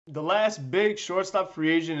The last big shortstop free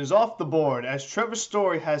agent is off the board as Trevor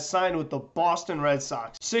Story has signed with the Boston Red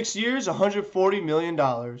Sox. 6 years, $140 million.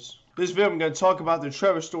 This video I'm going to talk about the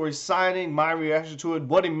Trevor Story signing, my reaction to it,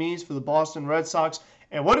 what it means for the Boston Red Sox,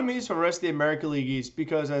 and what it means for the rest of the American League East.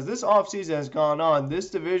 Because as this offseason has gone on, this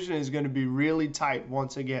division is going to be really tight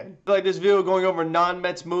once again. If you like this video going over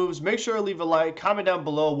non-Mets moves, make sure to leave a like, comment down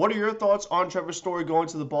below. What are your thoughts on Trevor Story going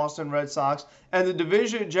to the Boston Red Sox and the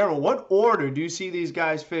division in general? What order do you see these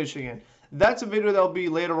guys finishing in? That's a video that'll be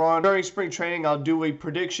later on. During spring training, I'll do a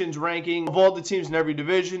predictions ranking of all the teams in every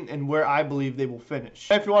division and where I believe they will finish.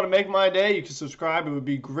 If you want to make my day, you can subscribe. It would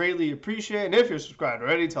be greatly appreciated. And if you're subscribed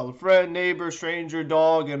already, tell a friend, neighbor, stranger,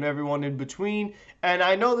 dog, and everyone in between. And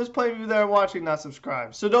I know there's plenty of you that are watching not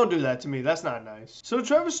subscribed, so don't do that to me. That's not nice. So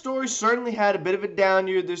Trevor Story certainly had a bit of a down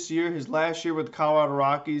year this year, his last year with the Colorado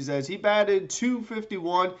Rockies, as he batted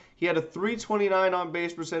 .251. He had a .329 on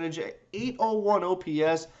base percentage, .801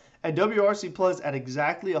 OPS, and WRC plus at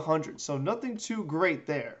exactly 100, so nothing too great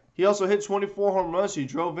there. He also hit 24 home runs, he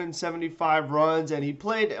drove in 75 runs, and he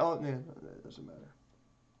played, oh, yeah, that doesn't matter.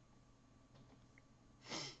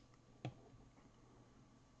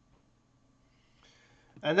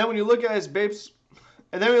 And then when you look at his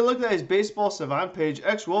baseball savant page,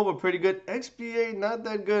 XWOBA pretty good. XBA not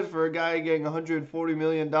that good for a guy getting $140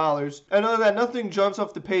 million. And other than that, nothing jumps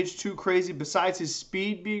off the page too crazy besides his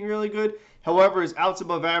speed being really good. However, his outs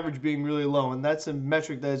above average being really low, and that's a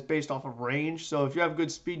metric that is based off of range. So if you have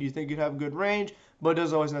good speed, you think you'd have good range, but it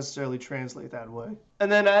doesn't always necessarily translate that way.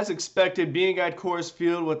 And then as expected, being at Coors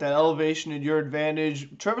Field with that elevation at your advantage,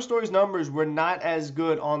 Trevor Story's numbers were not as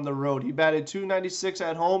good on the road. He batted .296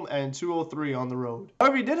 at home and .203 on the road.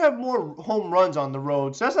 However, he did have more home runs on the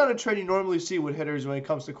road, so that's not a trend you normally see with hitters when it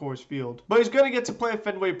comes to Coors Field. But he's going to get to play at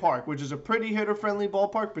Fenway Park, which is a pretty hitter-friendly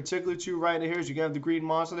ballpark, particularly to right-handers. You can have the Green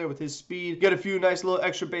Monster there with his speed, get a few nice little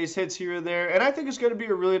extra base hits here or there, and I think it's going to be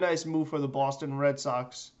a really nice move for the Boston Red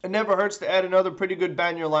Sox. It never hurts to add another pretty good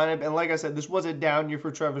bat in your lineup, and like I said, this was a down year for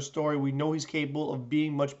Trevor Story. We know he's capable of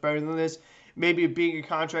being much better than this. Maybe it being a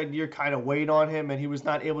contract year kind of weighed on him and he was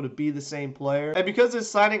not able to be the same player. And because of this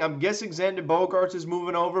signing, I'm guessing Xander Bogaerts is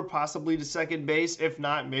moving over, possibly to second base. If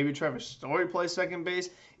not, maybe Trevor Story plays second base.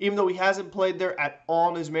 Even though he hasn't played there at all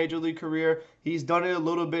in his major league career, he's done it a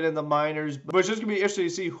little bit in the minors. But it's just going to be interesting to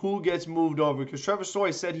see who gets moved over, because Trevor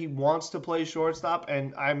Story said he wants to play shortstop,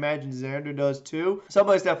 and I imagine Xander does too.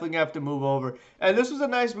 Somebody's definitely going to have to move over. And this was a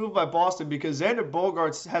nice move by Boston because Xander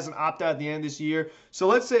Bogaerts has an opt-out at the end of this year. So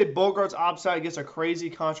let's say Bogaerts opts out, gets a crazy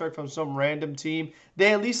contract from some random team.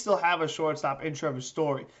 They at least still have a shortstop in Trevor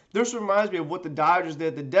Story. This reminds me of what the Dodgers did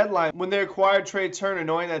at the deadline when they acquired Trey Turner,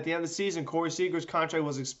 knowing that at the end of the season, Corey Seager's contract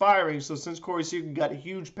was expiring. So since Corey Seager got a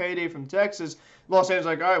huge payday from Texas, Los Angeles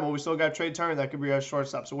like, all right, well, we still got Trey Turner that could be our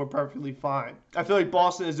shortstop, so we're perfectly fine. I feel like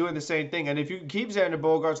Boston is doing the same thing, and if you can keep Xander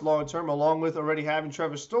Bogaerts long-term along with already having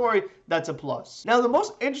Trevor Story, that's a plus. Now, the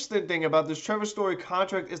most interesting thing about this Trevor Story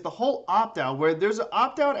contract is the whole opt-out, where there's an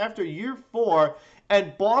opt-out after year 4,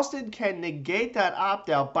 and Boston can negate that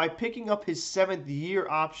opt-out by picking up his 7th year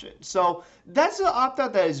option. So that's an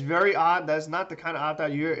opt-out that is very odd. That's not the kind of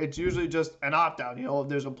opt-out you hear. It's usually just an opt-out. You know,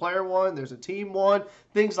 there's a player one, there's a team one,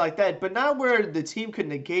 things like that. But not where the team could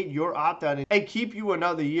negate your opt-out and keep you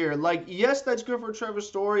another year. Like, yes, that's good for Trevor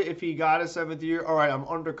Story if he got a 7th year. All right, I'm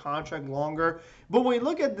under contract longer. But when you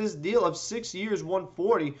look at this deal of 6 years,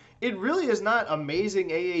 140, it really is not amazing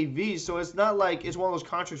AAV. So it's not like it's one of those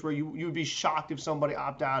contracts where you'd be shocked if somebody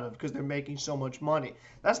opted out of because they're making so much money.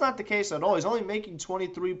 That's not the case at all. He's only making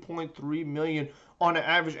 $23.3 million on an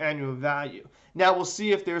average annual value. Now we'll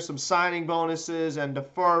see if there's some signing bonuses and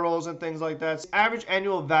deferrals and things like that. Average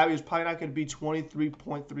annual value is probably not going to be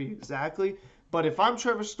 23.3 exactly. But if I'm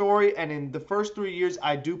Trevor Story and in the first 3 years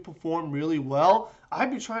I do perform really well, I'd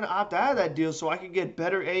be trying to opt out of that deal so I could get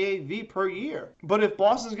better AAV per year. But if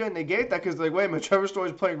Boston's going to negate that because they're like, wait a minute, Trevor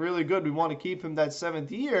Story's playing really good, we want to keep him that 7th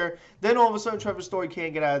year, then all of a sudden Trevor Story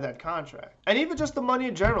can't get out of that contract. And even just the money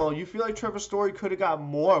in general, you feel like Trevor Story could have got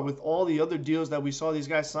more with all the other deals that we saw these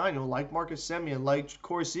guys sign, you know, like Marcus Semien, like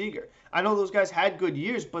Corey Seager. I know those guys had good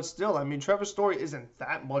years, but still, I mean, Trevor Story isn't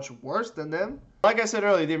that much worse than them. Like I said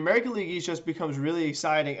earlier, the American League East just becomes really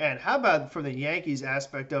exciting. And how about from the Yankees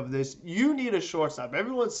aspect of this? You need a shortstop.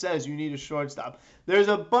 Everyone says you need a shortstop. There's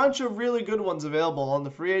a bunch of really good ones available on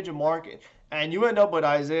the free agent market. and you end up with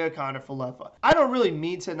Isiah Kiner-Falefa. I don't really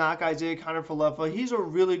mean to knock Isiah Kiner-Falefa. He's a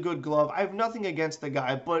really good glove. I have nothing against the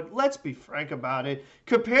guy, but let's be frank about it.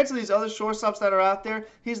 Compared to these other shortstops that are out there,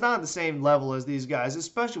 he's not on the same level as these guys,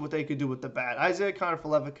 especially what they could do with the bat. Isiah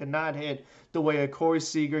Kiner-Falefa cannot hit the way a Corey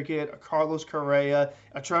Seager kid, a Carlos Correa,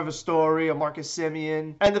 a Trevor Story, a Marcus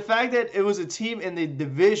Semien. And the fact that it was a team in the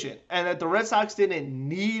division and that the Red Sox didn't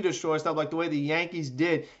need a shortstop like the way the Yankees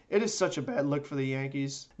did, it is such a bad look for the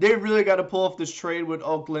Yankees. They really got to pull off this trade with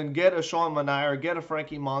Oakland, get a Sean Manaea, get a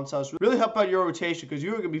Frankie Montas, really help out your rotation because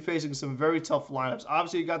you're going to be facing some very tough lineups.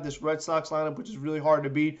 Obviously, you got this Red Sox lineup, which is really hard to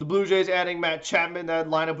beat. The Blue Jays adding Matt Chapman, that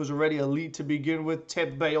lineup was already elite to begin with.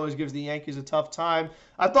 Tampa Bay always gives the Yankees a tough time.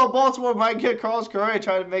 I thought Baltimore might get Carlos Correa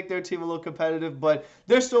trying to make their team a little competitive, but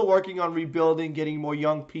they're still working on rebuilding, getting more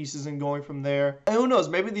young pieces and going from there. And who knows,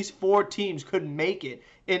 maybe these 4 teams could make it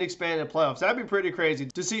in expanded playoffs. That'd be pretty crazy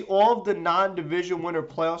to see all of the non-division winner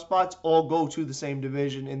playoff spots all go to the same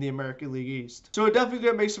division in the American League East. So it definitely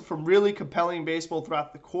going to make some really compelling baseball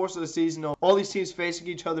throughout the course of the season. All these teams facing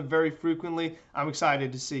each other very frequently. I'm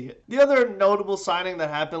excited to see it. The other notable signing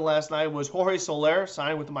that happened last night was Jorge Soler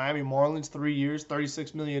signing with the Miami Marlins, 3 years,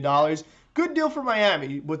 $36 million. Good deal for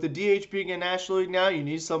Miami. With the DH being in National League now, you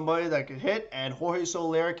need somebody that can hit, and Jorge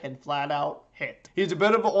Soler can flat out hit. He's a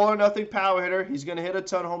bit of an all-or-nothing power hitter. He's going to hit a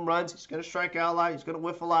ton of home runs. He's going to strike out a lot. He's going to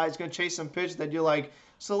whiff a lot. He's going to chase some pitch that you're like,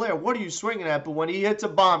 Soler, what are you swinging at? But when he hits a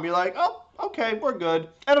bomb, you're like, oh, okay, we're good.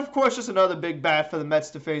 And of course, just another big bat for the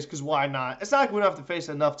Mets to face, because why not? It's not like we don't have to face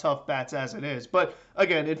enough tough bats as it is. But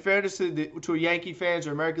again, in fairness to Yankee fans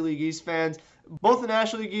or American League East fans, both the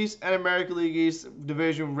National League East and American League East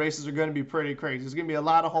division races are going to be pretty crazy. There's going to be a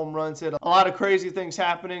lot of home runs hit, a lot of crazy things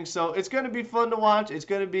happening. So it's going to be fun to watch. It's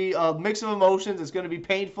going to be a mix of emotions. It's going to be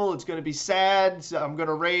painful. It's going to be sad. So I'm going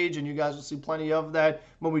to rage, and you guys will see plenty of that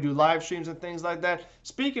when we do live streams and things like that.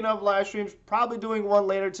 Speaking of live streams, probably doing one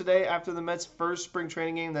later today after the Mets' first spring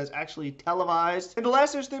training game that's actually televised. And the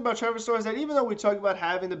last thing about Trevor Story is that even though we talk about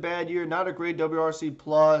having the bad year, not a great WRC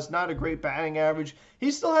plus, not a great batting average,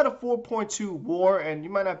 he still had a 4.2 WAR, and you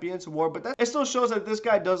might not be into WAR, but it still shows that this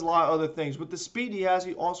guy does a lot of other things. With the speed he has,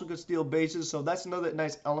 he also could steal bases, so that's another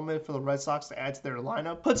nice element for the Red Sox to add to their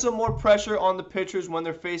lineup. Put some more pressure on the pitchers when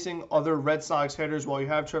they're facing other Red Sox hitters while you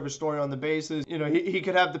have Trevor Story on the bases. You know, he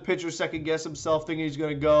could have the pitcher second guess himself, thinking he's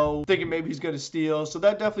going to go, thinking maybe he's going to steal. So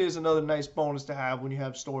that definitely is another nice bonus to have when you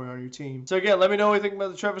have Story on your team. So again, let me know what you think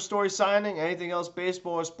about the Trevor Story signing, anything else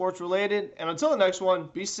baseball or sports related. And until the next one,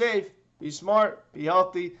 be safe, be smart, be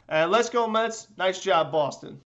healthy, and let's go Mets. Nice job, Boston.